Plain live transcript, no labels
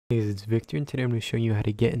Hey guys, it's Victor, and today I'm going to show you how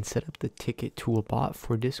to get and set up the ticket tool bot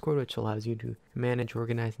for Discord, which allows you to manage,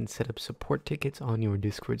 organize, and set up support tickets on your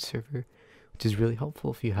Discord server, which is really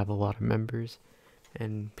helpful if you have a lot of members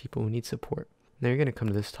and people who need support. Now you're going to come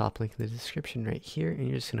to this top link in the description right here, and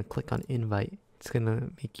you're just going to click on invite. It's going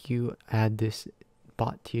to make you add this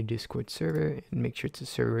bot to your Discord server and make sure it's a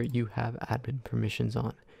server you have admin permissions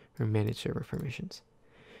on, or manage server permissions.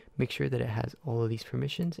 Make sure that it has all of these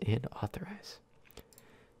permissions and authorize.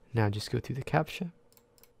 Now just go through the CAPTCHA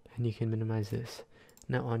and you can minimize this.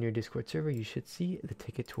 Now on your Discord server you should see the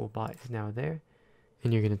ticket tool bot is now there,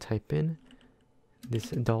 and you're going to type in this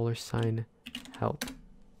 $help.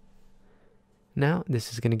 Now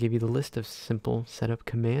this is going to give you the list of simple setup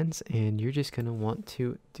commands, and you're just going to want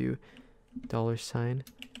to do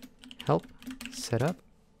 $help setup,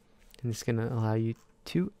 and it's going to allow you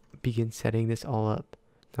to begin setting this all up.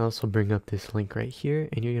 I'll also bring up this link right here,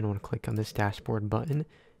 and you're going to want to click on this dashboard button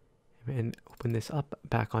and open this up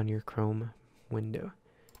back on your Chrome window.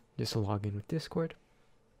 Just log in with Discord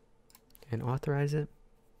and authorize it.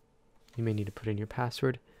 You may need to put in your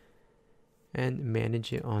password and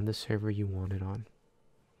manage it on the server you want it on.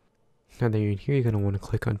 Now that you're in here, you're going to want to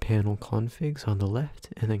click on panel configs on the left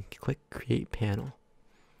and then click create panel.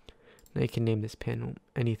 Now you can name this panel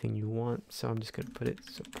anything you want, so I'm just going to put it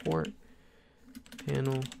support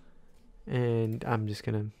panel, and I'm just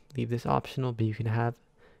going to leave this optional, but you can have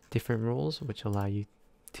different roles which allow you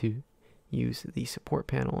to use the support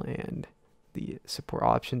panel and the support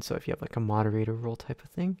options. So if you have like a moderator role type of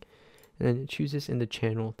thing, and then it chooses in the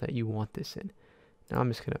channel that you want this in. Now I'm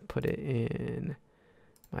just going to put it in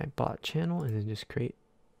my bot channel and then just create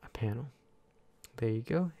a panel. There you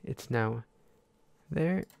go. It's now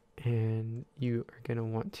there, and you are going to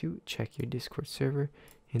want to check your Discord server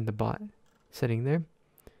in the bot setting there.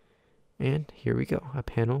 And here we go. A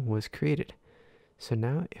panel was created. So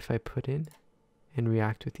now if I put in and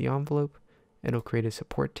react with the envelope, it'll create a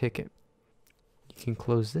support ticket. You can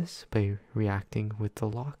close this by reacting with the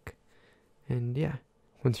lock. And yeah,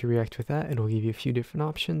 once you react with that, it'll give you a few different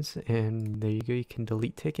options, and there you go. You can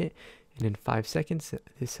delete ticket, and in 5 seconds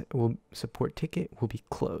this support ticket will be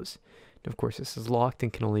closed. And of course this is locked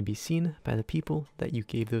and can only be seen by the people that you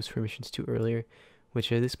gave those permissions to earlier,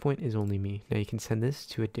 which at this point is only me. Now you can send this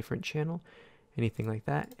to a different channel, anything like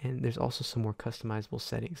that, and there's also some more customizable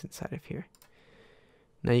settings inside of here.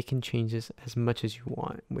 Now you can change this as much as you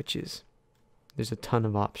want, which is, there's a ton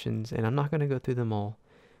of options, and I'm not going to go through them all,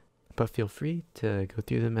 but feel free to go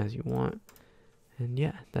through them as you want. And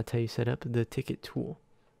yeah, that's how you set up the ticket tool.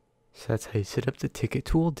 So that's how you set up the ticket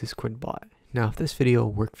tool Discord bot. Now if this video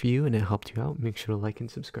worked for you and it helped you out, make sure to like and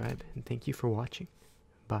subscribe, and thank you for watching.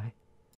 Bye.